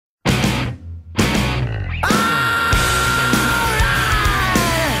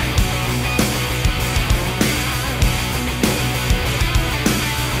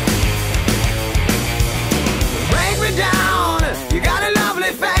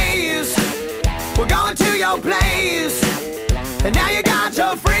your place, and now you got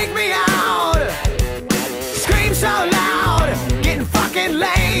to freak me out. Scream so loud, getting fucking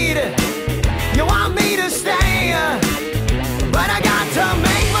laid. You want me to stay, but I got to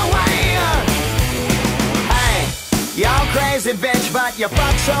make my way. Hey, you're crazy bitch, but you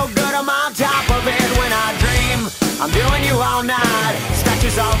fuck so good I'm on top of it. When I dream, I'm doing you all night.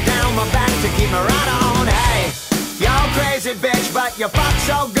 Scratches all down my back to keep me right on. Hey, you're crazy bitch, but you fuck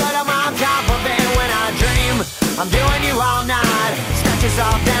so good I'm on top of it. When I dream, I'm doing you all night. Scratches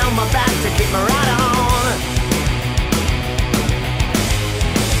all down my back to keep me right on.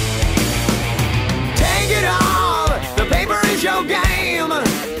 Take it all, the paper is your game.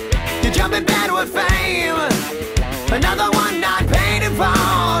 You jump in bed with fame. Another one not paid in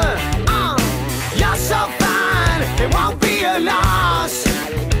full. You're so fine, it won't be a loss.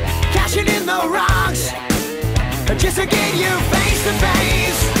 Cashing in the rocks just to get you face to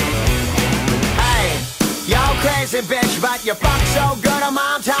face. Hey, you're crazy bitch, but you fuck so good I'm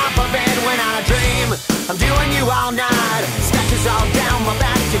on top of it. When I dream, I'm doing you all night. Scratches all down my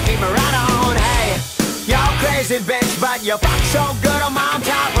back to keep me right on. Hey, you're crazy bitch, but you fuck so good I'm on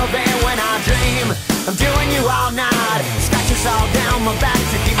top of it. When I dream, I'm doing you all night. Scratches all down my back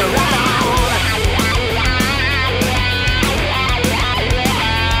to keep me right on.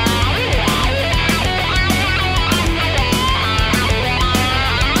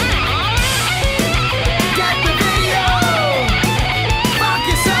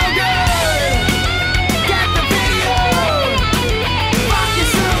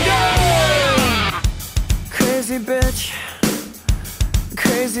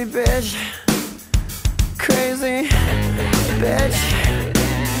 Crazy bitch, crazy bitch.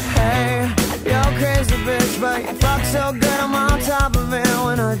 Hey, you're crazy bitch, but you fuck so good I'm on top of it.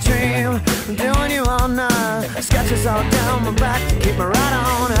 When I dream, I'm doing you all night. Scratches all down my back to keep me right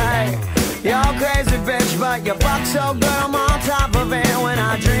on. Hey, you're crazy bitch, but you fuck so good I'm on top of it. When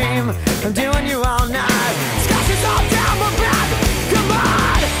I dream, I'm doing you all night. Scratches all down my back. Come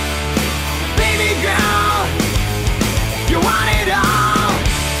on, baby girl, you want it all.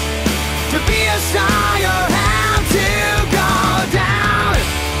 To be a star, you have to go down.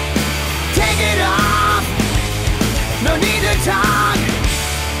 Take it off, no need to talk.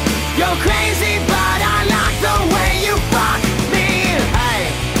 You're crazy, but I like the way you fuck me.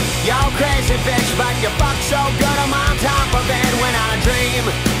 Hey, you're crazy bitch, but you fuck so good I'm on top of it. When I dream,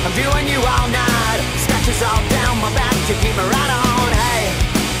 I'm doing you all night. Scratches all down my back to keep me right on. Hey,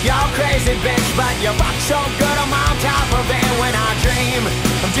 you're crazy bitch, but you fuck so good I'm on top of it. When I dream,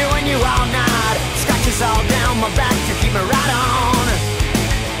 I'm doing you all night.